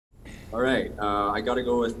All right, I got to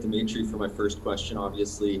go with Dmitry for my first question.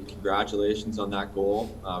 Obviously, congratulations on that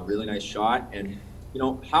goal. Really nice shot. And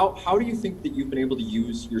how do you think that you've been able to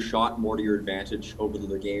use your shot more to your advantage over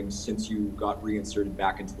the games since you got reinserted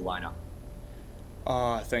back into the lineup?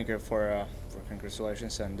 Thank you for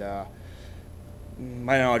congratulations, and I don't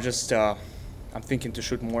know, just I'm thinking to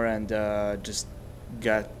shoot more, and just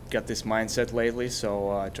got this mindset lately.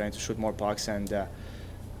 So trying to shoot more pucks, and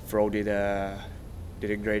Fro did a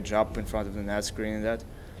great job in front of the net screening that,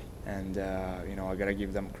 and I gotta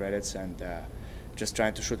give them credits, and just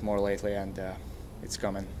trying to shoot more lately, and it's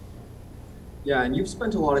coming. Yeah, and you've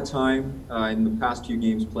spent a lot of time in the past few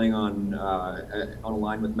games playing on a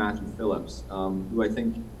line with Matthew Phillips, who I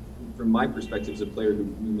think, from my perspective, is a player who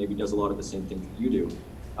maybe does a lot of the same things that you do.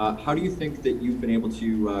 How do you think that you've been able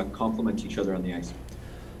to complement each other on the ice?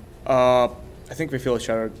 Uh, I think we feel each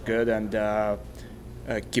other good, and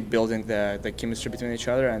keep building the chemistry between each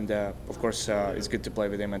other. And of course, it's good to play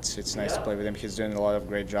with him. It's nice to play with him. He's doing a lot of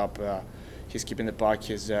great job. He's keeping the puck.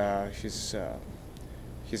 He's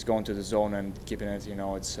going to the zone and keeping it.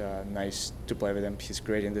 It's nice to play with him. He's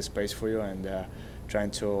creating the space for you, and trying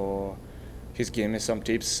to. He's giving me some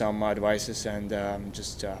tips, some advices, and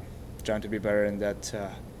just trying to be better in that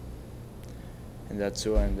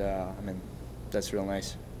too. And that's real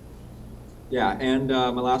nice. Yeah, and my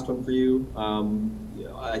last one for you.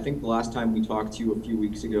 I think the last time we talked to you a few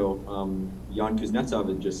weeks ago, Jan Kuznetsov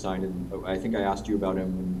had just signed, and I think I asked you about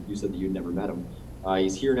him, and you said that you'd never met him.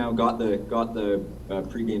 He's here now, got the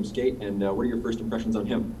pregame skate, and what are your first impressions on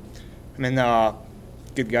him? I mean,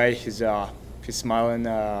 good guy. He's smiling.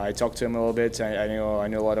 I talked to him a little bit. I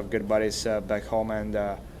knew a lot of good buddies back home, and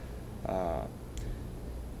uh,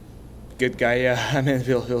 good guy. I mean,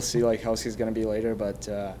 we'll see like how he's gonna be later, but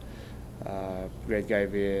great guy.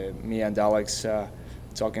 Me and Alex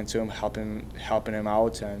talking to him, helping him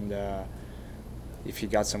out, and if he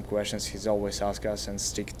got some questions, he's always ask us and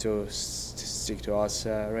stick to us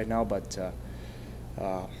right now. But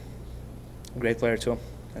uh, great player too,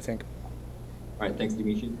 I think. All right, thanks,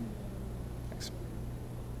 Dimitri. Thanks.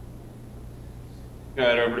 Go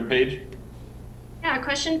ahead over to Paige. Yeah, a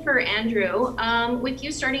question for Andrew. With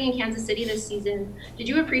you starting in Kansas City this season, did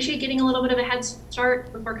you appreciate getting a little bit of a head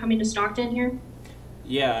start before coming to Stockton here?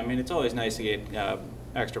 Yeah, I mean, it's always nice to get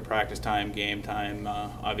extra practice time, game time.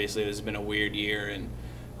 Obviously, this has been a weird year and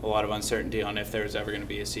a lot of uncertainty on if there's ever going to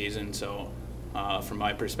be a season. So, from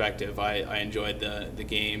my perspective, I enjoyed the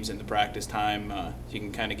games and the practice time. You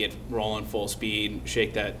can kind of get rolling full speed,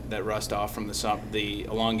 shake that rust off from the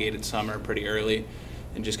elongated summer pretty early,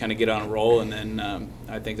 and just kind of get on a roll. And then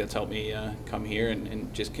I think that's helped me come here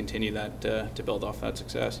and just continue that to build off that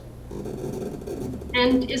success.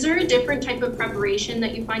 And is there a different type of preparation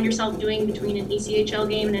that you find yourself doing between an ECHL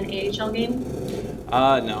game and an AHL game?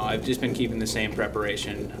 No, I've just been keeping the same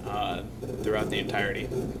preparation throughout the entirety,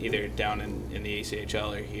 either down in the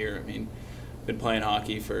ACHL or here. I mean, been playing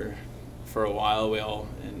hockey for a while. We all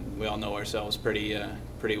know ourselves pretty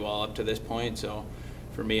well up to this point. So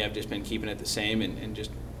for me, I've just been keeping it the same and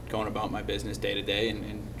just going about my business day to day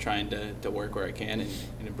and trying to work where I can and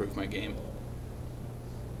improve my game.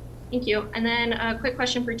 Thank you. And then a quick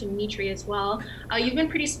question for Dmitry as well. You've been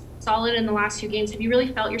pretty solid in the last few games. Have you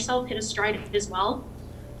really felt yourself hit a stride as well?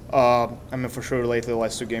 I mean, for sure, lately, the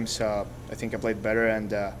last two games, I think I played better,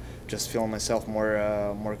 and just feeling myself more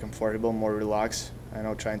comfortable, more relaxed.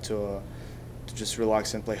 Trying to just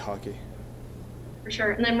relax and play hockey. For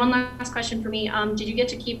sure. And then one last question for me. Did you get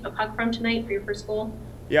to keep a puck from tonight for your first goal?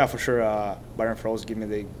 Yeah, for sure. Byron Froze give me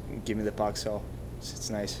the puck, so it's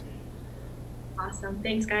nice. Awesome.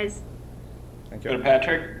 Thanks, guys. Thank Go to you.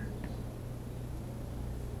 Patrick.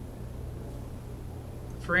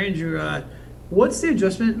 For Andrew, what's the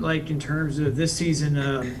adjustment like in terms of this season?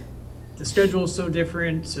 The schedule is so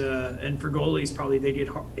different, and for goalies, probably they get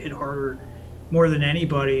hit harder more than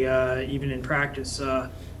anybody, even in practice.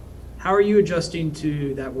 How are you adjusting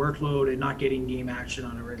to that workload and not getting game action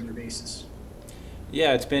on a regular basis?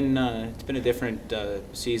 Yeah, it's been a different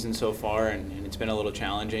season so far, and it's been a little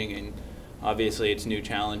challenging. And obviously, it's new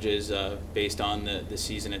challenges based on the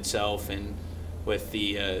season itself, and with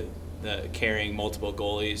the carrying multiple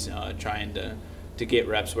goalies, trying to get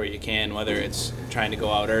reps where you can, whether it's trying to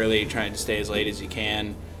go out early, trying to stay as late as you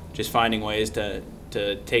can, just finding ways to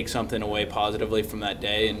take something away positively from that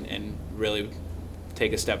day and really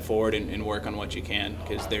take a step forward and work on what you can,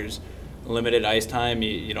 because there's limited ice time.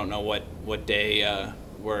 You don't know what day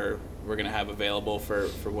we're going to have available for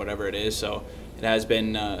whatever it is. So it has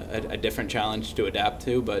been a different challenge to adapt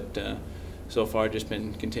to, but so far just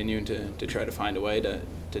been continuing to try to find a way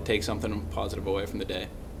to take something positive away from the day.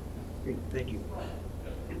 Great, thank you.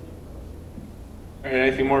 All right,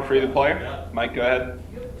 anything more for either player? Mike, go ahead.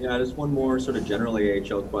 Yeah, just one more sort of generally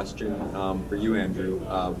AHL question for you, Andrew.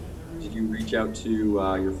 Did you reach out to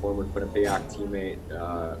your former Quinnipiac teammate,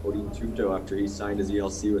 Odin Tufto, after he signed his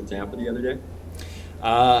ELC with Tampa the other day?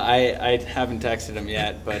 I haven't texted him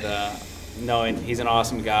yet, but no, and he's an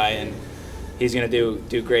awesome guy, and he's going to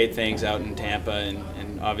do great things out in Tampa,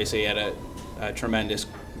 and obviously he had a tremendous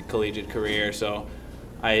collegiate career, so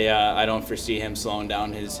I don't foresee him slowing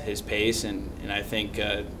down his pace, and I think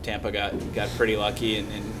Tampa got pretty lucky and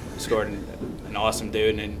scored an awesome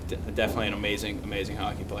dude, and definitely an amazing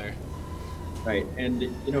hockey player. Right, and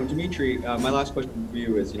Dmitry, my last question for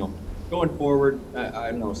you is, going forward,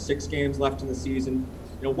 I don't know, 6 games left in the season.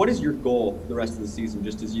 What is your goal for the rest of the season,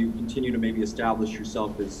 just as you continue to maybe establish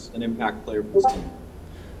yourself as an impact player for this team?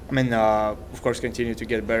 I mean, of course, continue to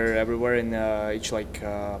get better everywhere in each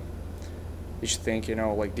thing,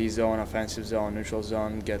 like D zone, offensive zone, neutral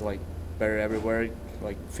zone, get better everywhere,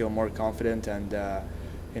 feel more confident, and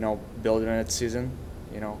build on it season,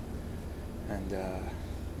 and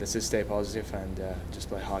let's just stay positive and just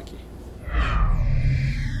play hockey.